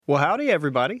Well, howdy,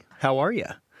 everybody. How are you?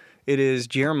 It is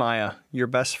Jeremiah, your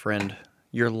best friend,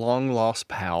 your long-lost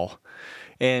pal,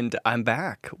 and I'm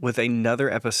back with another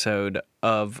episode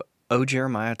of Oh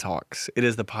Jeremiah Talks. It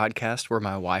is the podcast where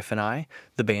my wife and I,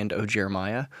 the band Oh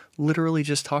Jeremiah, literally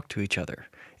just talk to each other,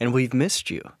 and we've missed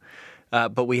you.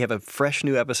 But we have a fresh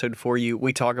new episode for you.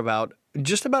 We talk about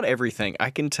just about everything. I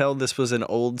can tell this was an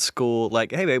old school,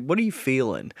 like, hey, babe, what are you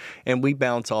feeling? And we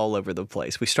bounce all over the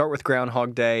place. We start with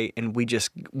Groundhog Day, and we just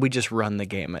run the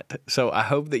gamut. So I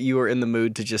hope that you are in the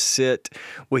mood to just sit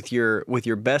with your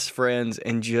best friends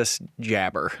and just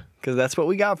jabber, because that's what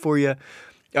we got for you.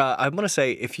 I want to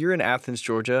say, if you're in Athens,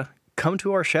 Georgia, come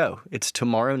to our show. It's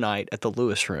tomorrow night at the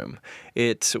Lewis Room.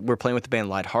 We're playing with the band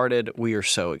Lighthearted. We are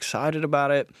so excited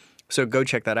about it. So go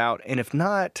check that out. And if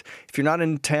you're not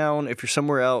in town, if you're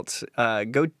somewhere else,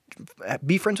 go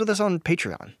be friends with us on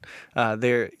Patreon.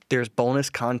 There's bonus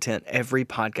content every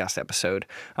podcast episode.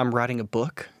 I'm writing a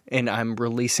book, and I'm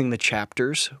releasing the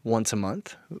chapters once a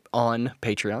month on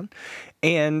Patreon.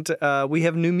 And we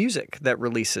have new music that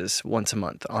releases once a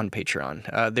month on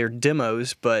Patreon. They're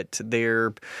demos, but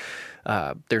they're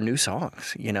new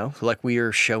songs, like we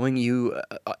are showing you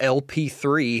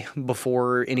LP3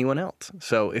 before anyone else.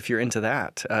 So if you're into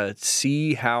that,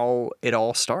 see how it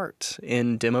all starts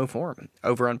in demo form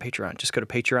over on Patreon. Just go to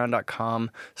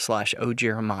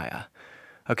patreon.com/ohjeremiah.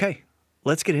 Okay,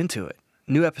 let's get into it.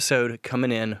 New episode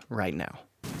coming in right now.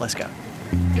 Let's go.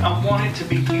 I want it to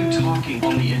be you talking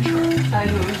on the intro. Oh,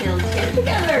 you want to get it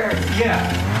together?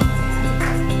 Yeah.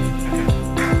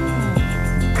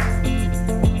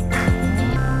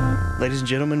 Ladies and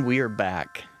gentlemen, we are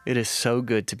back. It is so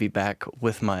good to be back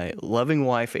with my loving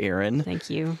wife, Erin. Thank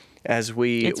you. As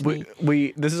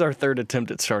this is our third attempt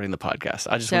at starting the podcast.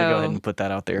 I just want to go ahead and put that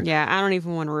out there. Yeah, I don't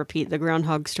even want to repeat the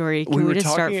groundhog story. Can we just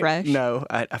start fresh? No,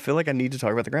 I feel like I need to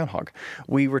talk about the groundhog.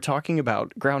 We were talking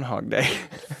about Groundhog Day.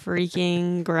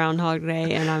 Freaking Groundhog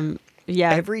Day, and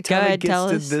every time it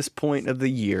gets to this point of the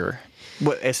year,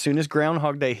 as soon as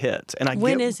Groundhog Day hits, and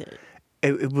when is it?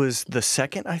 It was the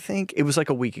 2nd, I think. It was like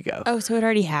a week ago. Oh, so it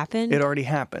already happened? It already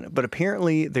happened. But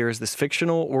apparently there's this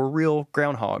fictional or real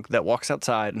groundhog that walks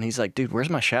outside, and he's like, dude,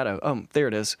 where's my shadow? Oh, there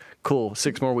it is. Cool.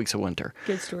 6 more weeks of winter.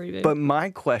 Good story, babe. But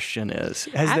my question is,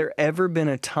 has there ever been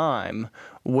a time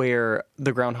where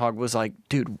the groundhog was like,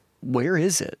 dude, where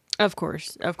is it? Of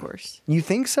course. You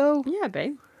think so? Yeah,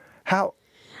 babe. How?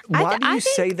 Why do you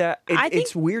say that?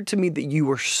 It's weird to me that you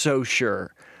were so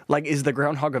sure. Like, is the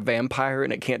groundhog a vampire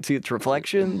and it can't see its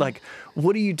reflection? Like,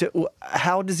 what do you do?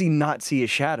 How does he not see a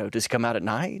shadow? Does he come out at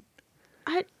night?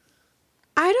 I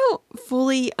don't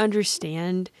fully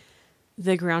understand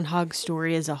the groundhog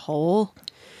story as a whole.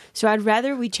 So I'd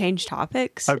rather we change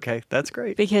topics. Okay, that's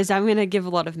great. Because I'm going to give a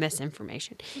lot of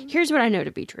misinformation. Here's what I know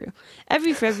to be true.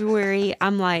 Every February,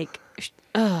 I'm like,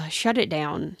 shut it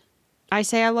down. I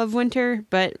say I love winter,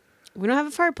 but we don't have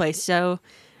a fireplace, so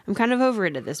I'm kind of over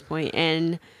it at this point.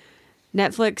 And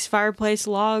Netflix fireplace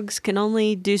logs can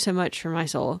only do so much for my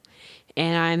soul.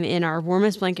 And I'm in our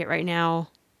warmest blanket right now.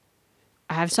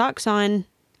 I have socks on.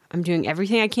 I'm doing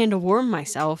everything I can to warm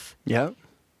myself. Yeah.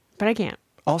 But I can't.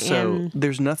 Also,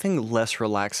 there's nothing less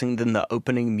relaxing than the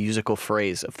opening musical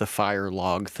phrase of the fire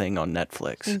log thing on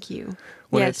Netflix. Thank you.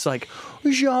 When it's like,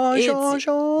 zha, zha,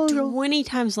 zha, zha. 20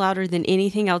 times louder than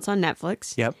anything else on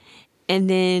Netflix. Yep. And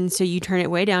then, so you turn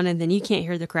it way down, and then you can't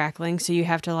hear the crackling, so you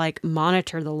have to,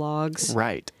 monitor the logs.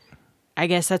 Right. I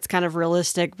guess that's kind of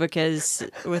realistic, because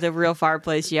with a real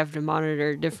fireplace, you have to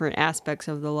monitor different aspects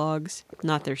of the logs,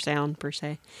 not their sound, per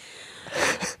se.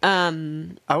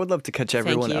 I would love to catch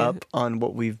everyone up on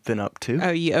what we've been up to.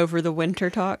 Oh, you over the winter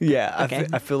talk? Yeah, okay.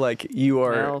 I feel like you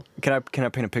are... Well, can I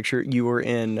paint a picture? You were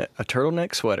in a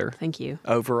turtleneck sweater. Thank you.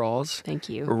 Overalls. Thank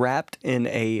you. Wrapped in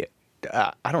a...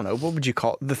 I don't know, what would you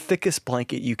call it? The thickest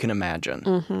blanket you can imagine.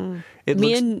 Mm-hmm.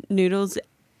 And Noodles,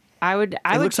 I would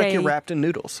say... It looks like you're wrapped in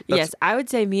noodles. Yes, I would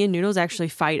say me and Noodles actually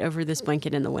fight over this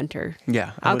blanket in the winter.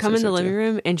 Yeah, I'll come in the living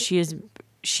room, and she is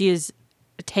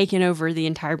taken over the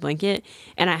entire blanket,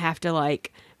 and I have to,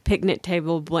 picnic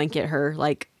table blanket her,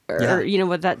 or you know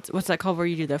what's that called, where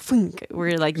you do the funk, where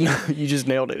you just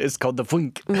nailed it. It's called the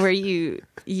funk. Where you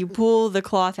pull the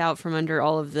cloth out from under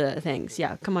all of the things.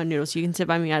 Yeah, come on, Noodles, you can sit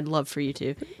by me. I'd love for you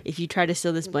to. If you try to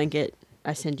steal this blanket,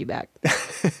 I send you back.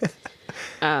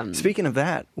 Speaking of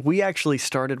that, we actually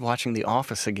started watching The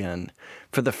Office again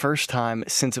for the first time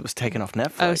since it was taken off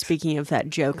Netflix. Oh, speaking of that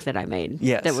joke that I made,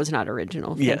 yes, that was not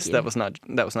original. Yes, that was not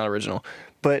original.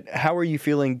 But how are you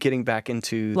feeling getting back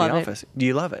into The Office? Do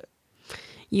you love it?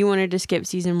 You wanted to skip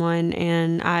season 1,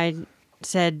 and I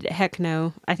said, heck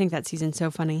no. I think that season's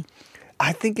so funny.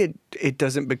 I think it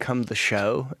doesn't become the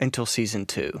show until season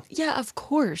 2. Yeah, of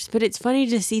course. But it's funny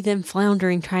to see them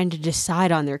floundering trying to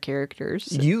decide on their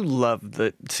characters. You love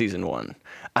the season 1.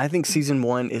 I think season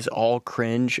 1 is all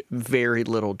cringe, very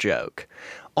little joke.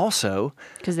 Also,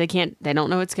 because they don't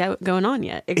know what's going on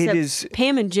yet. Except is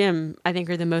Pam and Jim, I think,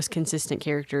 are the most consistent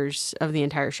characters of the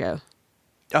entire show.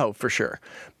 Oh, for sure.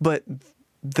 But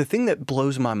the thing that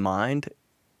blows my mind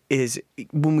is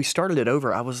when we started it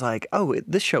over, I was like, oh,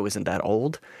 this show isn't that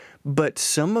old. But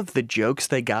some of the jokes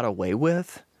they got away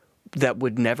with that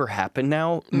would never happen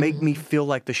now make me feel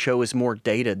like the show is more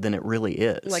dated than it really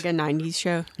is. Like a 90s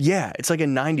show? Yeah, it's like a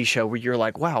 90s show where you're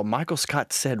like, wow, Michael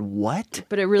Scott said what?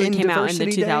 But it really came out in the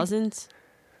 2000s?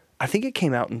 I think it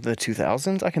came out in the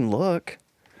 2000s. I can look.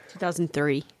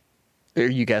 2003. Are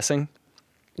you guessing?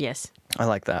 Yes. I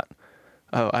like that.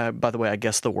 Oh, by the way, I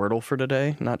guessed the Wordle for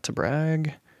today, not to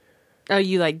brag. Oh,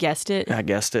 you like guessed it? I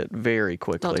guessed it very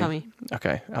quickly. Don't tell me.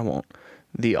 Okay, I won't.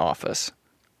 The Office.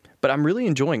 But I'm really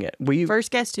enjoying it.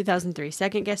 First guess, 2003.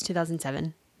 Second guess,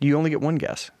 2007. You only get one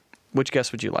guess. Which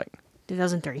guess would you like?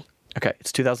 2003. Okay,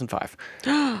 it's 2005.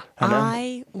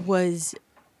 I was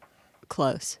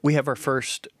close. We have our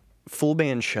first full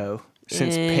band show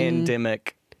since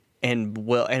pandemic and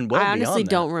well I honestly beyond that.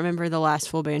 don't remember the last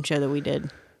full band show that we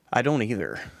did. I don't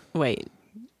either. Wait.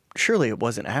 Surely it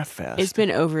wasn't Athfest. It's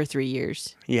been over 3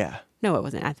 years. Yeah. No, it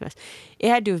wasn't Athfest. It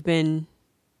had to have been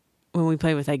when we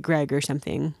played with like Greg or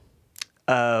something.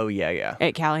 Oh, yeah.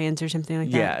 At Callahan's or something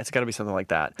like that. Yeah, it's got to be something like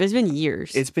that. But it's been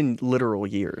years. It's been literal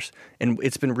years. And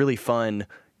it's been really fun,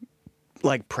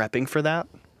 like, prepping for that.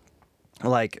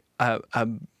 Like,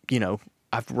 I've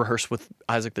rehearsed with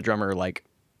Isaac the drummer, like,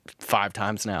 5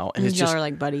 times now. And it's y'all just, are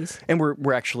like buddies. and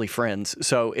we're actually friends.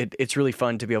 So it's really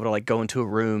fun to be able to, like, go into a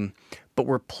room. But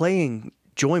we're playing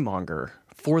Joymonger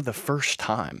for the first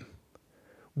time,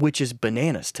 which is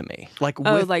bananas to me. Like,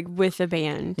 like with a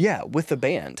band. Yeah, with the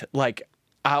band. Like,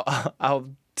 I'll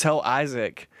tell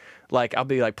Isaac, like, I'll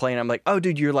be like playing. I'm like, oh,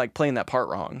 dude, you're like playing that part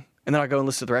wrong. And then I go and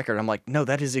listen to the record. I'm like, no,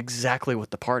 that is exactly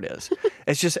what the part is.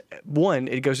 It's just, one,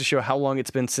 it goes to show how long it's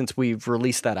been since we've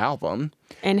released that album.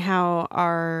 And how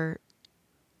our,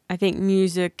 I think,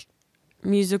 musical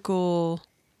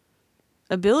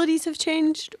abilities have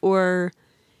changed, or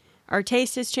our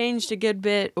taste has changed a good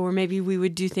bit, or maybe we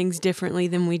would do things differently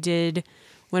than we did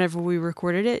whenever we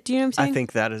recorded it. Do you know what I'm saying? I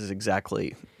think that is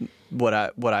exactly what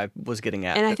I was getting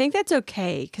at. And I think that's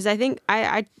okay, because I think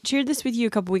I shared this with you a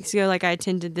couple weeks ago. Like, I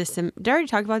attended this. Did I already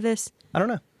talk about this? I don't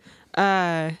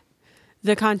know.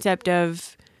 The concept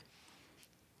of,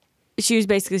 she was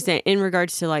basically saying, in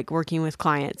regards to like working with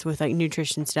clients with like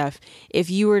nutrition stuff,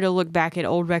 if you were to look back at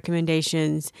old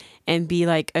recommendations and be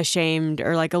like ashamed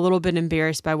or like a little bit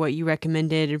embarrassed by what you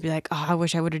recommended, or be like, oh, I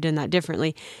wish I would have done that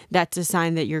differently, that's a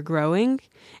sign that you're growing.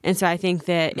 And so I think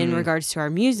that in regards to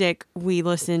our music, we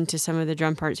listen to some of the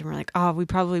drum parts and we're like, oh, we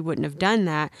probably wouldn't have done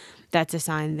that. That's a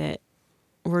sign that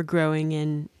we're growing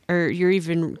in, or you're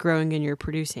even growing in your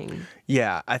producing.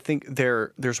 Yeah, I think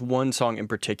there's one song in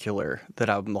particular that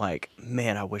I'm like,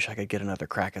 man, I wish I could get another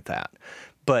crack at that.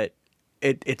 But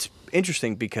it's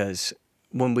interesting because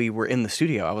when we were in the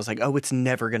studio, I was like, oh, it's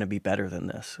never going to be better than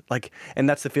this. Like, and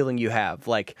that's the feeling you have.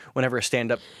 Like, whenever a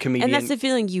stand-up comedian... And that's the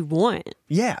feeling you want.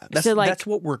 Yeah, that's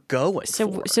what we're going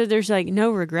for. So there's like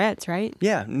no regrets, right?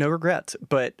 Yeah, no regrets.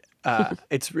 But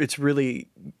it's really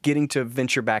getting to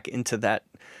venture back into that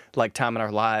like time in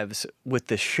our lives with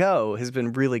this show has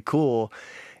been really cool.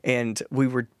 And we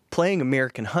were playing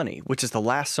American Honey, which is the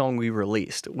last song we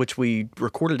released, which we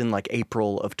recorded in like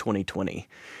April of 2020.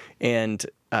 And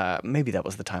maybe that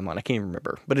was the timeline. I can't even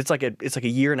remember. But it's like a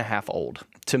year and a half old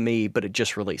to me, but it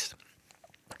just released.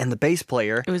 And the bass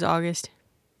player... It was August.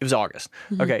 It was August.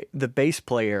 Mm-hmm. Okay, the bass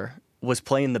player was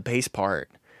playing the bass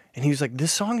part, and he was like,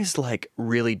 this song is like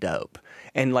really dope.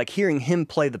 And like hearing him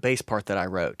play the bass part that I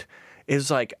wrote, it was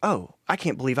like, oh, I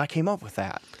can't believe I came up with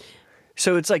that.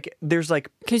 So it's like, there's like...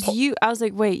 Because I was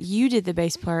like, wait, you did the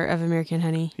bass part of American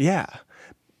Honey. Yeah.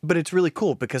 But it's really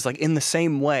cool because like in the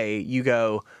same way you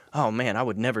go, oh man, I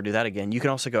would never do that again. You can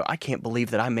also go, I can't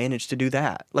believe that I managed to do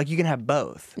that. Like you can have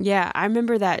both. Yeah, I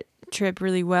remember that trip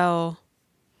really well.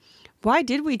 Why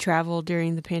did we travel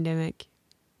during the pandemic?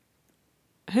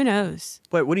 Who knows?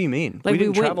 Wait, what do you mean? Like we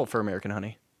didn't travel for American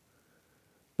Honey.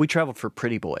 We traveled for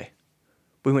Pretty Boy.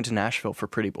 We went to Nashville for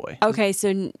Pretty Boy. Okay,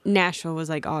 so Nashville was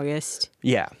like August.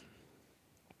 Yeah.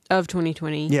 Of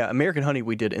 2020. Yeah, American Honey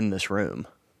we did in this room.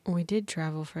 We did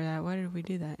travel for that. Why did we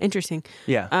do that? Interesting.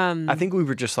 Yeah. I think we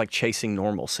were just like chasing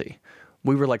normalcy.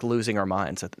 We were like losing our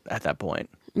minds at that point.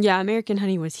 Yeah, American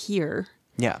Honey was here.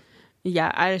 Yeah.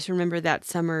 Yeah, I just remember that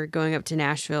summer going up to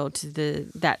Nashville to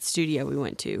that studio we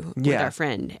went to with Yeah. our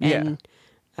friend, Yeah.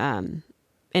 and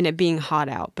it being hot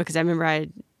out because I remember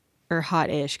or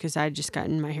hot-ish because I had just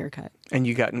gotten my hair cut. And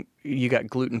you got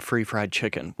gluten-free fried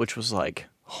chicken, which was like,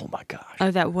 oh my gosh.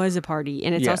 Oh, that was a party,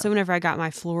 and it's Yeah. also whenever I got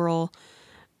my floral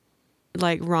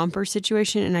like romper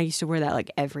situation, and I used to wear that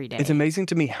like every day. It's amazing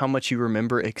to me how much you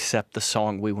remember except the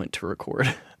song we went to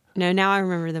record. No, now I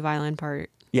remember the violin part.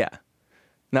 Yeah.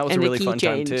 And that was And a the really key fun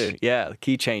change. time too. Yeah, the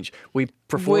key change. We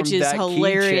performed Which is that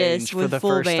hilarious key change for with the full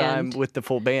first band. time with the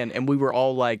full band, and we were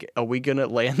all like, "Are we gonna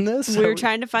land this?" We were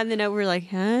trying to find the note. We were like,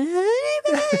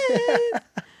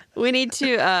 we need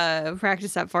to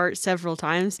practice that part several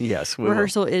times. Yes, we will.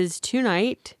 Rehearsal is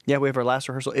tonight. Yeah, we have our last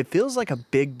rehearsal. It feels like a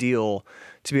big deal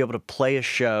to be able to play a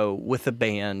show with a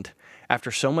band after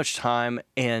so much time.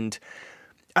 And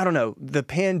I don't know, the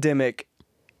pandemic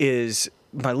is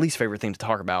my least favorite thing to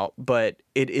talk about, but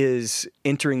it is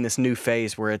entering this new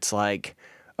phase where it's like,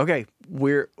 okay,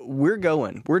 we're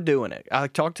doing it. I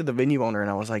talked to the venue owner and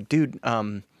I was like, dude,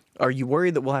 are you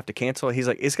worried that we'll have to cancel? He's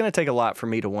like, it's going to take a lot for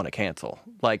me to want to cancel.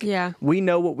 Like, Yeah. we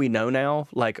know what we know now.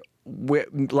 Like,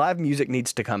 live music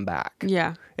needs to come back.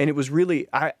 Yeah. And it was really,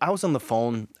 I was on the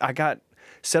phone. I got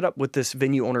set up with this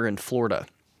venue owner in Florida.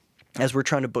 As we're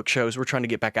trying to book shows, we're trying to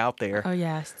get back out there. Oh,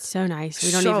 yeah. It's so nice.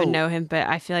 We don't So- even know him, but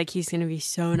I feel like he's going to be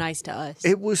so nice to us.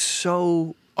 It was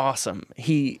so awesome.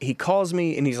 He calls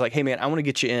me and he's like, hey man, I want to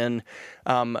get you in.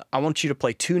 I want you to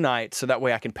play 2 nights so that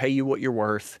way I can pay you what you're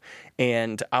worth.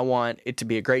 And I want it to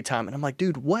be a great time. And I'm like,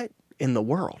 dude, what in the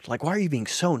world? Like, why are you being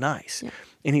so nice? Yeah.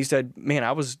 And he said, man,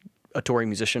 I was a touring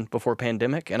musician before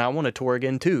pandemic and I want to tour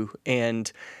again too. And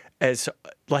as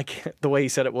like the way he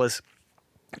said it was,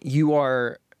 you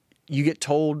get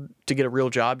told to get a real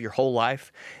job your whole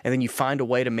life, and then you find a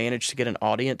way to manage to get an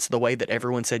audience the way that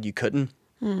everyone said you couldn't.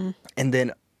 And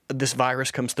then this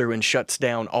virus comes through and shuts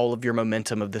down all of your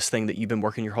momentum of this thing that you've been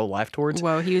working your whole life towards.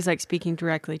 Whoa, he was like speaking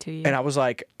directly to you. And I was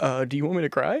like, do you want me to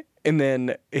cry? And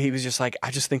then he was just like,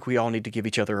 I just think we all need to give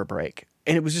each other a break.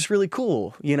 And it was just really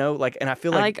cool, you know? Like, and I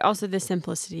feel I like, like also the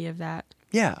simplicity of that.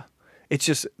 yeah, it's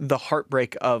just the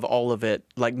heartbreak of all of it.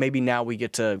 Like, maybe now we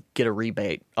get to get a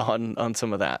rebate on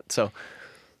some of that. So,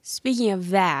 Speaking of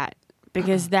that,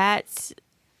 because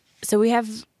so we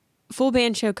have full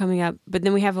band show coming up, but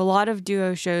then we have a lot of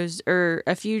duo shows or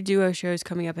a few duo shows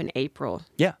coming up in April.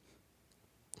 yeah.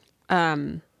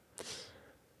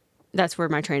 That's where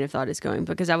my train of thought is going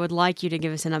because I would like you to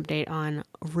give us an update on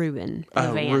Ruben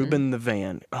the van. Ruben the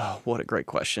Van. Oh, what a great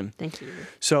question. Thank you.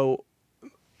 So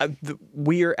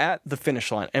we are at the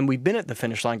finish line, and we've been at the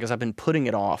finish line because I've been putting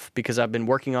it off because I've been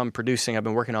working on producing, I've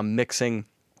been working on mixing,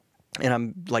 and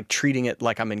I'm like treating it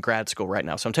like I'm in grad school right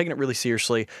now. So I'm taking it really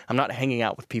seriously. I'm not hanging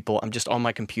out with people. I'm just on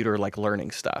my computer, like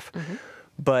learning stuff.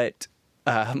 But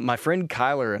my friend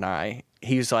Kyler and I,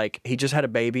 he's like, he just had a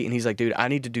baby, and he's like, dude, I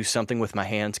need to do something with my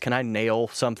hands. Can I nail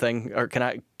something, or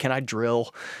can I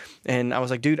drill? And I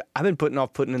was like, dude, I've been putting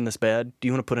off putting in this bed. Do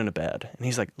you want to put in a bed? And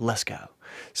he's like, let's go.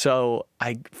 So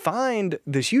I find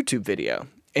this YouTube video,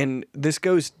 and this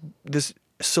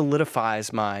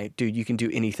solidifies my, dude, you can do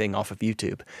anything off of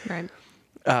YouTube. Right.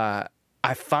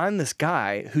 I find this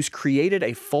guy who's created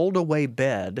a fold-away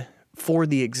bed for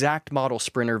the exact model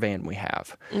Sprinter van we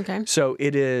have. Okay. So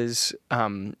it is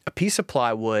a piece of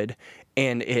plywood,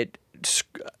 and it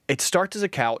starts as a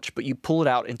couch, but you pull it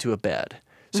out into a bed.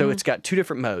 So it's got 2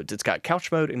 different modes. It's got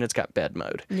couch mode and it's got bed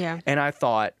mode. Yeah. And I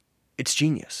thought, it's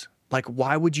genius. Like,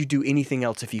 why would you do anything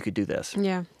else if you could do this?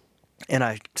 Yeah. And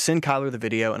I send Kyler the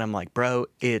video, and I'm like, bro,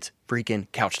 it's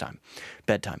freaking couch time,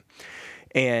 bedtime.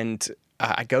 And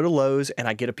I go to Lowe's, and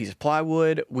I get a piece of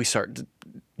plywood. We start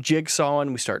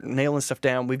jigsawing. We start nailing stuff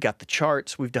down. We've got the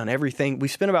charts. We've done everything. We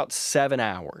spent about 7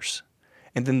 hours,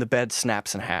 and then the bed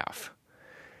snaps in half.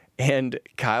 And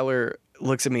Kyler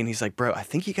looks at me, and he's like, bro, I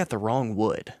think you got the wrong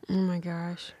wood. Oh, my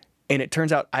gosh. And it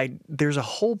turns out there's a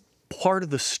whole part of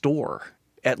the store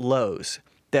at Lowe's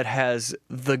that has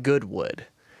the good wood.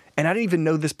 And I didn't even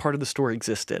know this part of the store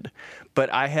existed.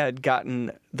 But I had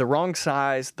gotten the wrong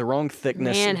size, the wrong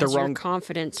thickness, Man, the has wrong... your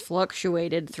confidence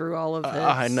fluctuated through all of this?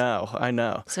 I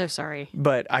know. So sorry.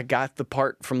 But I got the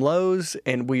part from Lowe's,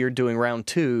 and we are doing round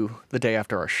 2 the day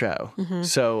after our show.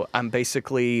 So I'm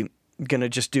basically going to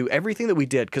just do everything that we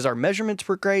did because our measurements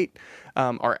were great,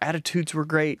 our attitudes were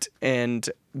great, and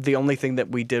the only thing that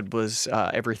we did was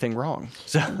everything wrong.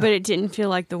 So But it didn't feel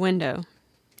like the window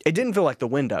it didn't feel like the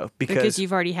window because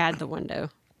you've already had the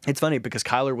window. It's funny because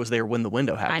Kyler was there when the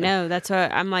window happened. I know. That's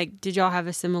what I'm like. Did y'all have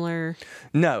a similar?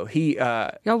 No,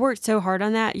 Y'all worked so hard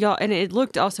on that, y'all, and it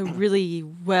looked also really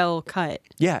well cut.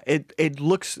 Yeah, it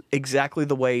looks exactly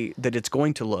the way that it's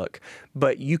going to look,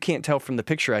 but you can't tell from the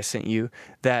picture I sent you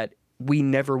that we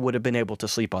never would have been able to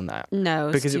sleep on that.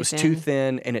 No, because it was too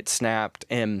thin and it snapped.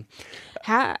 And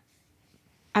how?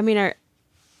 I mean,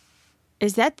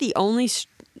 is that the only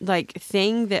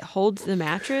thing that holds the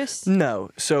mattress?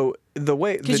 No, so the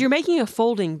way because you're making a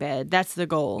folding bed, that's the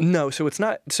goal. No, so it's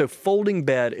not. So folding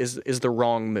bed is the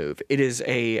wrong move. It is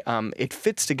it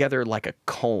fits together like a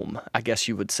comb, I guess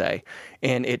you would say,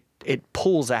 and it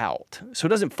pulls out. So it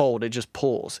doesn't fold; it just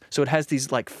pulls. So it has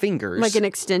these like fingers, like an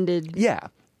extended. Yeah.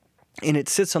 And it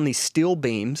sits on these steel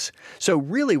beams. So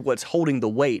really what's holding the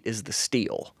weight is the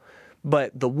steel.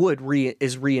 But the wood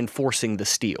is reinforcing the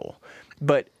steel.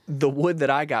 But the wood that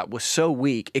I got was so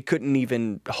weak, it couldn't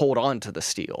even hold on to the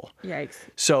steel. Yikes.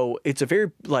 So it's a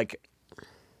very,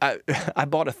 I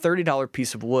bought a $30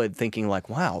 piece of wood thinking like,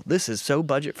 wow, this is so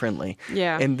budget friendly.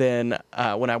 Yeah. And then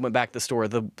when I went back to the store,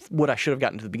 the wood I should have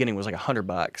gotten to the beginning was like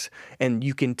 $100, and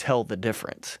you can tell the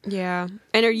difference. Yeah.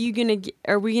 And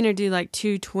are we gonna do like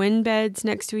 2 twin beds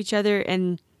next to each other,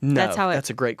 and No, that's how that's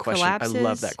a great question. collapses? I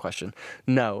love that question.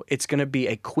 No, it's going to be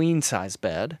a queen size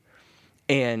bed,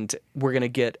 and we're going to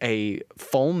get a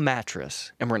foam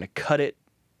mattress, and we're going to cut it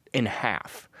in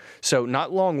half. So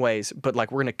not long ways, but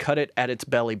like we're going to cut it at its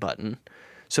belly button.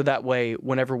 So that way,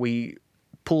 whenever we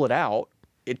pull it out,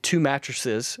 2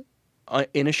 mattresses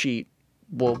in a sheet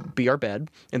will be our bed.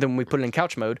 And then when we put it in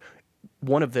couch mode,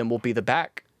 one of them will be the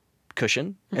back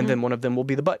cushion, and then one of them will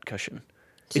be the butt cushion.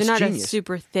 So it's not genius. a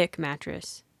super thick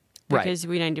mattress. Right. Because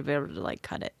we need to be able to like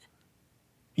cut it.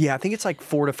 Yeah, I think it's like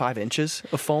 4 to 5 inches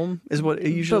of foam is what it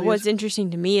usually is. But what's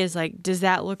interesting to me is like, does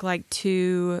that look like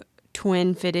 2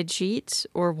 twin fitted sheets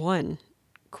or 1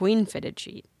 queen fitted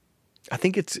sheet? I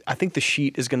think the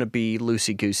sheet is going to be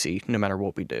loosey goosey no matter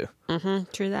what we do.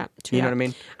 Mm-hmm. True that. You know what I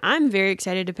mean? I'm very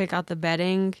excited to pick out the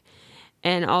bedding.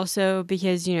 And also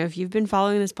because, if you've been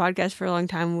following this podcast for a long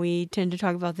time, we tend to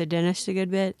talk about the dentist a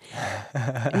good bit.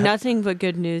 Nothing but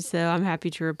good news, though. I'm happy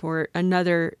to report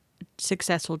another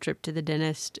successful trip to the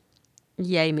dentist.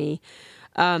 Yay me.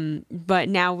 But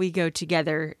now we go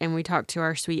together and we talk to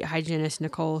our sweet hygienist,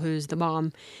 Nicole, who's the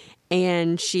mom.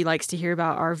 And she likes to hear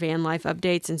about our van life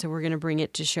updates. And so we're going to bring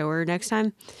it to show her next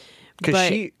time.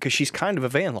 Because she's kind of a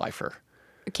van lifer.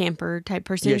 A camper type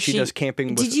person. Yeah, she does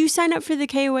camping. Did you sign up for the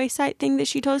KOA site thing that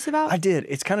she told us about? I did.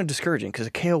 It's kind of discouraging because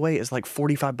a KOA is like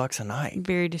 $45 a night.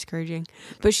 Very discouraging.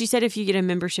 But she said if you get a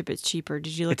membership, it's cheaper.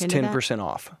 Did you look into that? It's 10%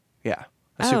 off. Yeah.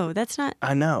 That's not...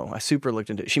 I know. I super looked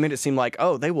into it. She made it seem like,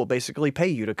 they will basically pay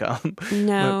you to come.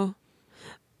 No.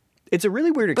 It's a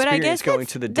really weird experience but I guess going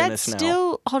to the dentist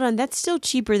now. Hold on, that's still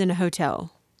cheaper than a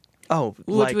hotel. Oh,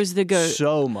 which was the goal.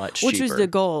 So much cheaper. Which was the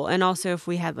goal. And also if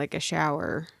we had like a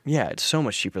shower. Yeah, it's so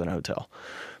much cheaper than a hotel.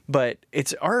 But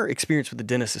our experience with the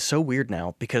dentist is so weird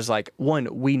now because, like, one,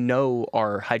 we know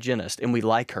our hygienist and we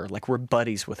like her. Like, we're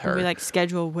buddies with her. We, like,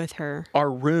 schedule with her. Our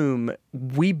room,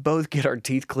 we both get our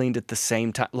teeth cleaned at the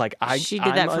same time. Like, She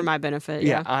did that for my benefit,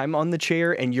 yeah. I'm on the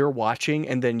chair and you're watching,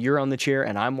 and then you're on the chair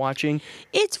and I'm watching.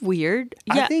 It's weird.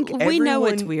 Yeah, we know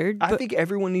it's weird. I think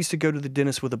everyone needs to go to the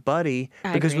dentist with a buddy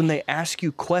because when they ask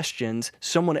you questions,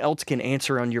 someone else can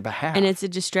answer on your behalf. And it's a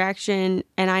distraction.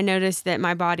 And I noticed that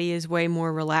my body is way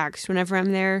more relaxed whenever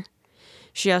I'm there.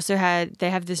 They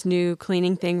have this new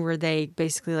cleaning thing where they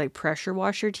basically like pressure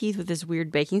wash your teeth with this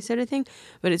weird baking soda thing,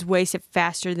 but it's way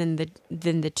faster than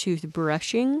the tooth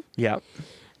brushing. Yeah.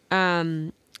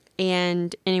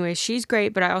 And anyway, she's great,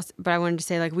 but I wanted to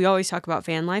say, like, we always talk about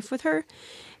van life with her,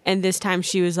 and this time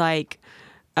she was like,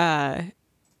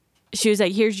 here's,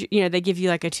 they give you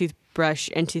like a toothbrush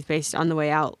and toothpaste on the way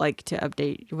out, like to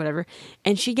update whatever.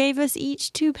 And she gave us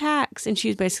each 2 packs, and she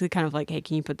was basically kind of like, hey,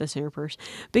 can you put this in your purse?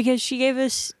 Because she gave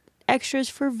us extras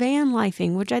for van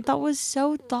lifing, which I thought was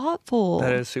so thoughtful.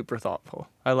 That is super thoughtful.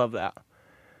 I love that.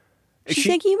 She's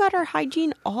thinking about our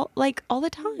hygiene all the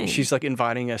time. She's like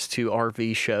inviting us to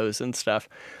RV shows and stuff.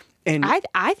 And I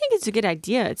think it's a good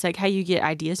idea. It's like how you get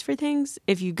ideas for things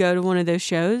if you go to one of those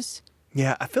shows.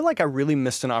 Yeah, I feel like I really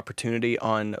missed an opportunity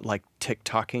on like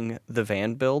TikToking the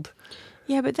van build.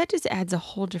 Yeah, but that just adds a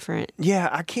whole different... Yeah,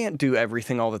 I can't do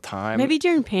everything all the time. Maybe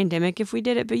during pandemic if we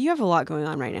did it, but you have a lot going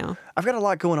on right now. I've got a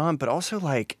lot going on, but also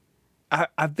like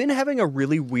I've been having a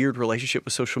really weird relationship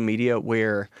with social media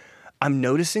where I'm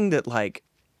noticing that like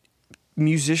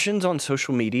musicians on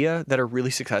social media that are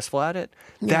really successful at it,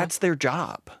 that's their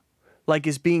job. Like,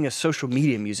 is being a social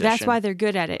media musician. That's why they're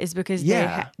good at it, is because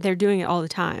they're doing it all the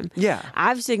time. Yeah.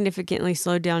 I've significantly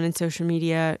slowed down in social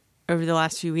media over the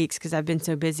last few weeks because I've been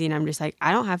so busy, and I'm just like,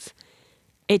 I don't have.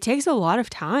 It takes a lot of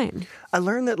time. I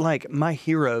learned that like my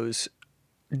heroes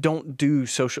don't do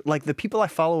social, like the people I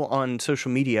follow on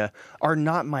social media are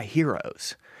not my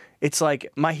heroes. It's like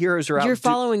my heroes are out. You're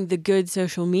following the good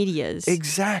social medias.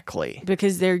 Exactly.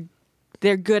 Because they're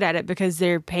good at it because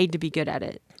they're paid to be good at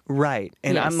it. Right.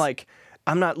 And Yes. I'm like,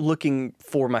 I'm not looking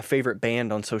for my favorite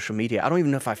band on social media. I don't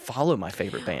even know if I follow my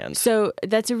favorite bands. So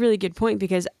that's a really good point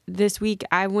because this week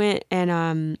I went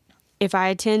and if I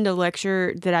attend a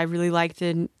lecture that I really like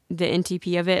the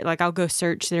NTP of it, like I'll go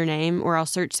search their name or I'll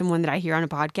search someone that I hear on a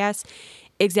podcast.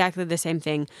 Exactly the same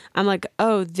thing. I'm like,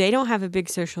 oh, they don't have a big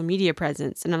social media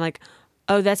presence. And I'm like,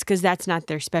 oh, that's because that's not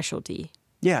their specialty.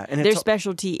 Yeah. And Their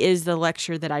specialty is the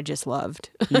lecture that I just loved.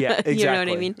 Yeah, exactly. You know what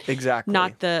I mean? Exactly.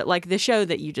 Not the show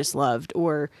that you just loved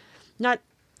or not.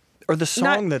 Or the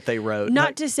song that they wrote.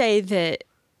 Not to say that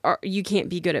you can't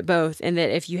be good at both and that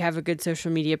if you have a good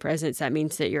social media presence, that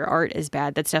means that your art is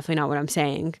bad. That's definitely not what I'm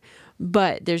saying.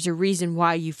 But there's a reason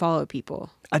why you follow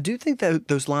people. I do think that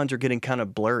those lines are getting kind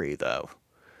of blurry, though.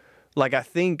 Like, I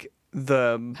think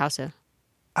How so?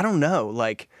 I don't know.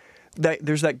 Like,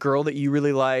 there's that girl that you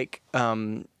really like.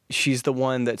 She's the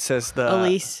one that says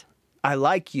Elise. I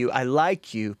like you,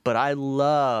 but I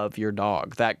love your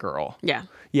dog. That girl. Yeah.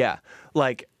 Yeah.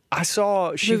 Like, I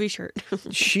saw Movie shirt.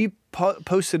 she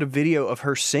posted a video of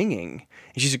her singing.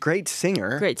 And she's a great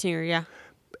singer. Great singer, yeah.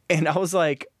 And I was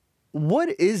like, what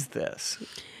is this?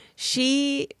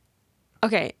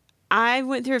 Okay, I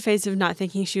went through a phase of not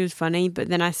thinking she was funny, but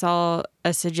then I saw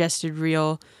a suggested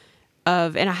reel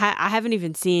of, and I haven't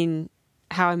even seen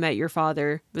How I Met Your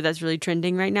Father, but that's really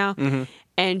trending right now. Mm-hmm.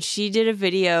 And she did a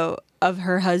video of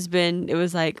her husband. It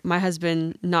was like, my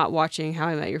husband not watching How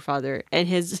I Met Your Father and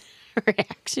his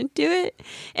reaction to it.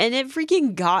 And it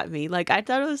freaking got me. Like, I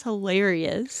thought it was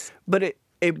hilarious. But it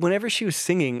whenever she was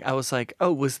singing, I was like,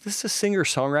 oh, was this a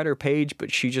singer-songwriter page,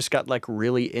 but she just got like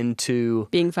really into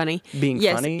being funny?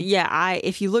 Yes, funny? Yeah,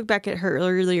 if you look back at her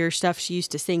earlier stuff, she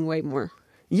used to sing way more.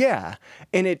 Yeah.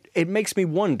 And it makes me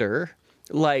wonder,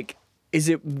 like, is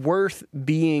it worth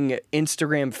being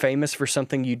Instagram famous for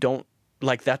something you don't,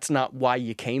 like, that's not why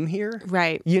you came here?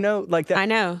 Right. You know, like that. I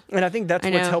know. And I think that's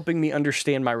what's helping me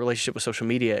understand my relationship with social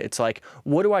media. It's like,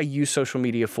 what do I use social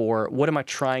media for? What am I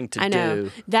trying to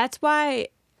do?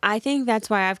 I think that's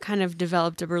why I've kind of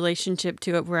developed a relationship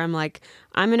to it where I'm like,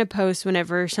 I'm going to post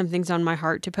whenever something's on my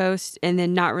heart to post and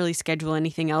then not really schedule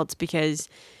anything else because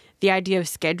the idea of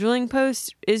scheduling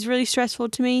posts is really stressful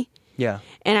to me. Yeah.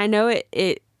 And I know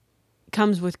it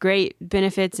comes with great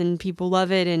benefits and people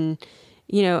love it. And,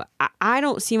 you know, I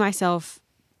don't see myself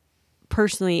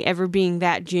personally ever being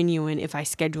that genuine if I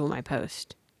schedule my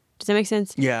post. Does that make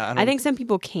sense? Yeah. I think some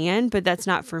people can, but that's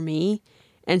not for me.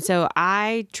 And so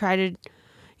I try to,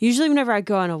 usually whenever I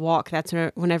go on a walk, that's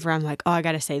whenever I'm like, oh, I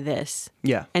got to say this.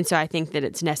 Yeah. And so I think that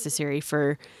it's necessary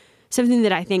for something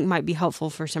that I think might be helpful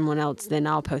for someone else, then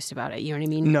I'll post about it. You know what I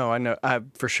mean? No, I know.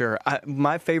 For sure.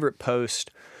 My favorite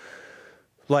post,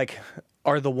 like,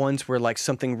 are the ones where like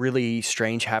something really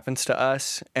strange happens to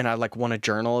us and I like want to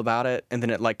journal about it and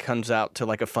then it like comes out to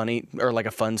like a funny or like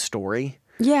a fun story.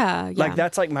 Yeah. Like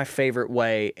that's like my favorite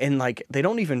way. And like they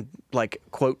don't even like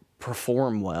quote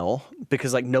perform well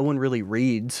because like no one really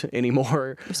reads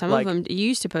anymore. Some like, of them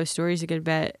used to post stories a good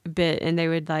bit and they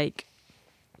would like,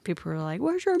 people were like,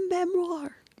 where's your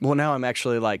memoir? Well, now I'm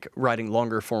actually like writing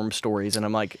longer form stories and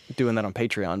I'm like doing that on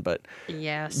Patreon. But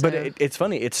yeah, so. But it's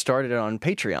funny. It started on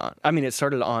Patreon. I mean, it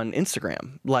started on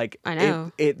Instagram. Like I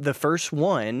know. The first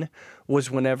one was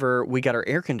whenever we got our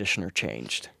air conditioner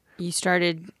changed. You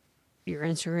started your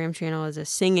Instagram channel as a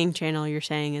singing channel, you're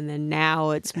saying, and then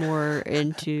now it's more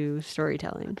into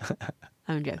storytelling.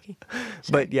 I'm joking. Sorry.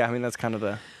 But yeah, I mean, that's kind of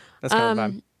the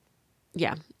vibe.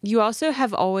 Yeah. You also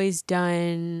have always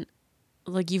done,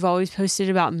 like, you've always posted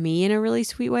about me in a really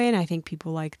sweet way, and I think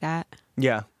people like that.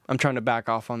 Yeah. I'm trying to back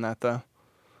off on that, though.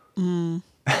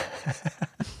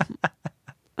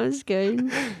 That's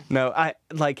good. No, I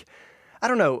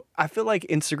don't know. I feel like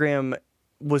Instagram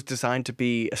was designed to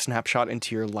be a snapshot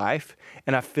into your life,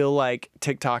 and I feel like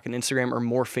TikTok and Instagram are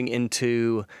morphing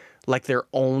into, like, their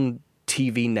own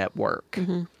TV network,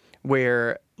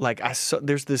 where, like,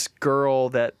 there's this girl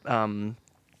that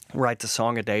writes a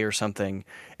song a day or something,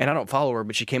 and I don't follow her,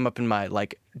 but she came up in my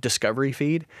like discovery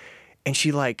feed, and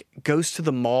she like goes to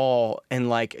the mall and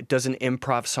like does an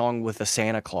improv song with a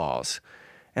Santa Claus,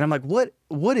 and I'm like,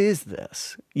 what is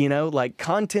this? You know, like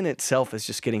content itself is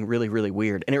just getting really, really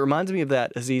weird, and it reminds me of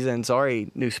that Aziz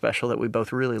Ansari new special that we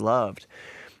both really loved.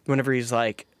 Whenever he's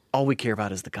like, all we care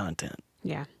about is the content.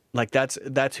 Yeah. Like that's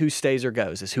who stays or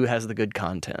goes, is who has the good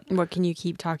content. What can you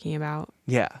keep talking about?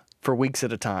 Yeah. for weeks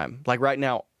at a time. Like right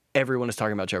now, everyone is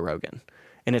talking about Joe Rogan,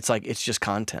 and it's like it's just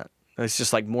content. It's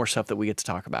just like more stuff that we get to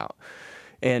talk about,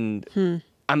 and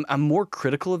I'm more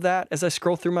critical of that as I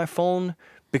scroll through my phone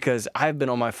because I've been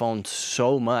on my phone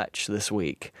so much this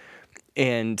week.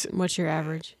 And What's your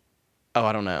average? oh,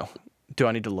 I don't know. Do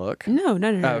I need to look? No. Oh,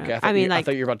 okay. No. I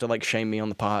thought you were about to like shame me on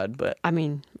the pod, but I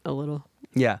mean, a little.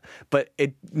 yeah. But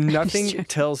nothing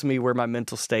tells me where my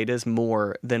mental state is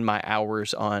more than my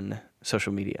hours on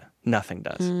social media. Nothing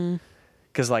does.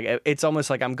 Because like it's almost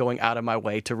like I'm going out of my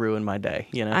way to ruin my day.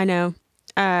 You know. I know.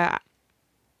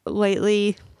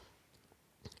 Lately,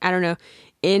 I don't know,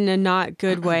 in a not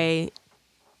good way.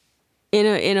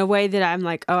 In a way that I'm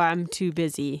like, oh, I'm too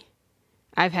busy.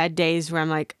 I've had days where I'm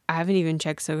like, I haven't even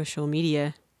checked social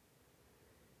media.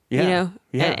 Yeah. You know?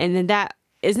 Yeah. And then that,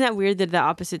 isn't that weird that the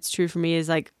opposite's true for me is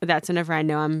like, that's whenever I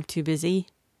know I'm too busy.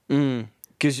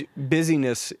 Because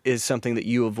busyness is something that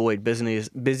you avoid.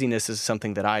 Busyness is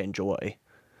something that I enjoy.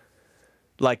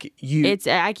 Like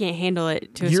I can't handle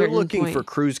it to a certain point. You're looking for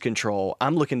cruise control.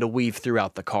 I'm looking to weave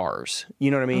throughout the cars.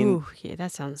 You know what I mean? Ooh, yeah,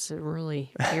 that sounds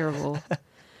really terrible.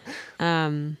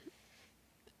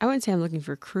 I wouldn't say I'm looking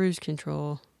for cruise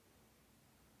control.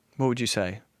 What would you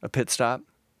say? A pit stop?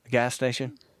 A gas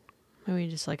station? Maybe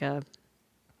just like a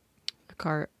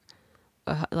car,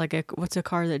 what's a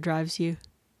car that drives you?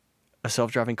 A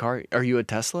self-driving car? Are you a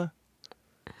Tesla?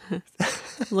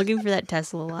 Looking for that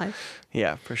Tesla life.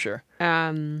 Yeah, for sure.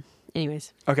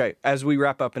 Anyways. Okay, as we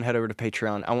wrap up and head over to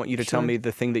Patreon, I want you to tell Sure. me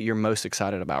the thing that you're most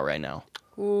excited about right now.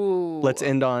 Ooh. Let's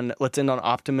end on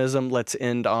optimism. Let's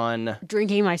end on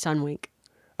Drinking my Sunwink.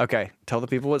 Okay, tell the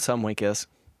people what Sunwink is.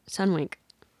 Sunwink.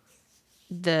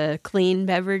 The clean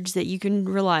beverage that you can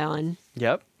rely on.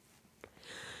 Yep.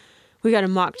 We got a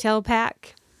mocktail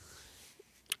pack.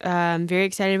 I'm very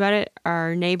excited about it.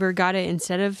 Our neighbor got it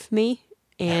instead of me,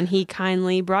 and he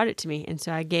kindly brought it to me. And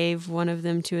so I gave one of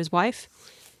them to his wife,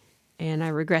 and I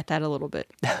regret that a little bit.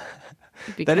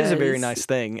 That is a very nice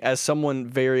thing. As someone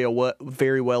very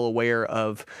well aware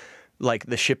of like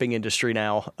the shipping industry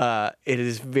now, it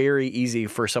is very easy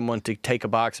for someone to take a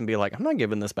box and be like, I'm not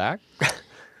giving this back.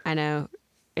 I know.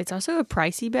 It's also a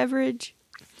pricey beverage.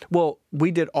 Well,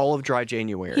 we did all of dry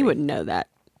January. He wouldn't know that.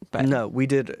 But No, we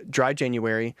did dry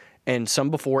January and some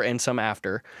before and some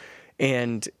after.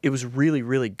 And it was really,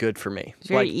 really good for me. It's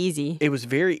very easy. It was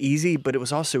very easy, but it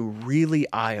was also really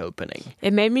eye-opening.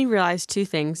 It made me realize two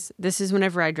things. This is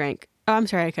whenever I drank. Oh, I'm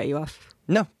sorry I cut you off.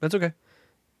 No, that's okay.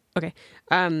 Okay.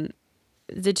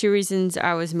 The two reasons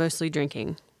I was mostly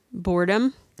drinking.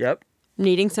 Boredom. Yep.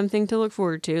 Needing something to look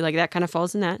forward to. Like that kind of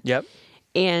falls in that. Yep.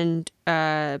 And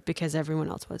because everyone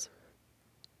else was.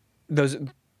 Those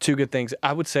two good things.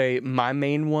 I would say my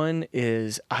main one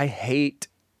is I hate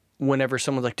whenever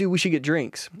someone's like, dude, we should get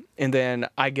drinks. And then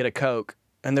I get a Coke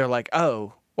and they're like,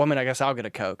 oh, well, I mean, I guess I'll get a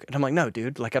Coke. And I'm like, no,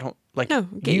 dude, like I don't like No,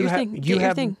 get you your have thing. you Get your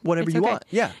have thing. whatever It's you okay. want.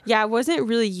 Yeah. Yeah, I wasn't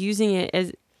really using it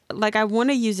as like I want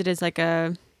to use it as like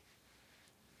a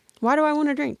why do I want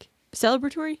to drink?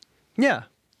 Celebratory? Yeah.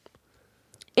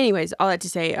 Anyways, all that to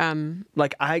say,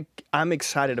 Like I'm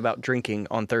excited about drinking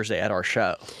on Thursday at our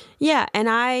show. yeah, and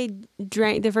I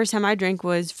drank the first time I drank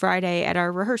was Friday at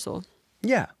our rehearsal.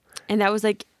 Yeah. And that was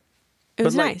like it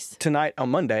was But like, nice. tonight on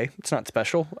Monday, it's not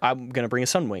special. I'm gonna bring a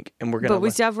Sunwink, and we're gonna. But we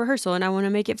still have rehearsal, and I want to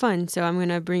make it fun, so I'm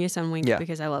gonna bring a Sunwink Yeah.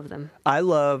 because I love them. I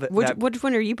love that. Which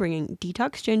one are you bringing?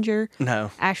 Detox Ginger,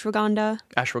 No, Ashwagandha,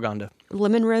 ashwagandha.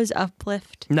 Lemon Rose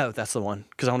Uplift. No, that's the one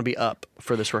because I want to be up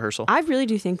for this rehearsal. I really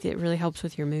do think that it really helps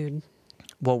with your mood.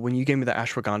 Well, when you gave me the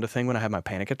ashwagandha thing when I had my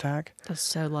panic attack, That's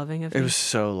so loving of it you. was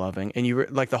so loving, and you were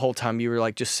like the whole time you were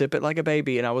like just sip it like a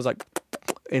baby, and I was like,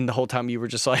 and the whole time you were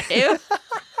just like, Ew.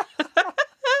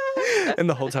 and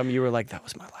the whole time you were like, that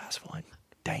was my last one.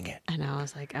 Dang it. And I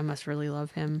was like, I must really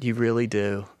love him. You really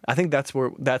do. I think that's where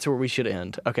we should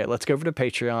end. Okay, let's go over to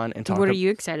Patreon and talk. What are you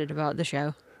excited about the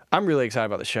show? I'm really excited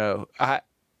about the show.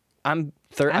 I'm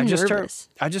nervous.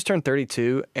 I just turned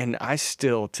 32, and I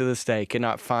still to this day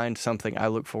cannot find something I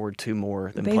look forward to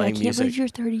more than Babe, I playing can't music. believe you're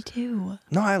 32.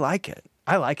 No, I like it.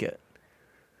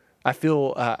 I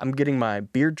feel I'm getting my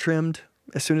beard trimmed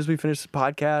as soon as we finish the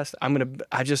podcast.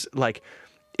 I just like.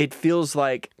 It feels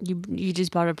like You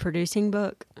just bought a producing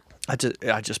book? I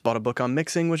just bought a book on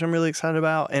mixing, which I'm really excited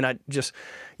about, and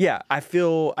I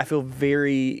feel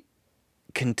very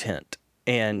content,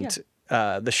 and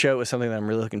the show is something that I'm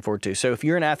really looking forward to. So if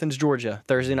you're in Athens, Georgia,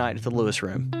 Thursday night at the Lewis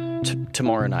Room,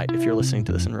 tomorrow night if you're listening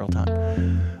to this in real time.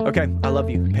 Okay, I love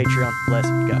you. Patreon, let's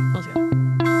go. Let's go.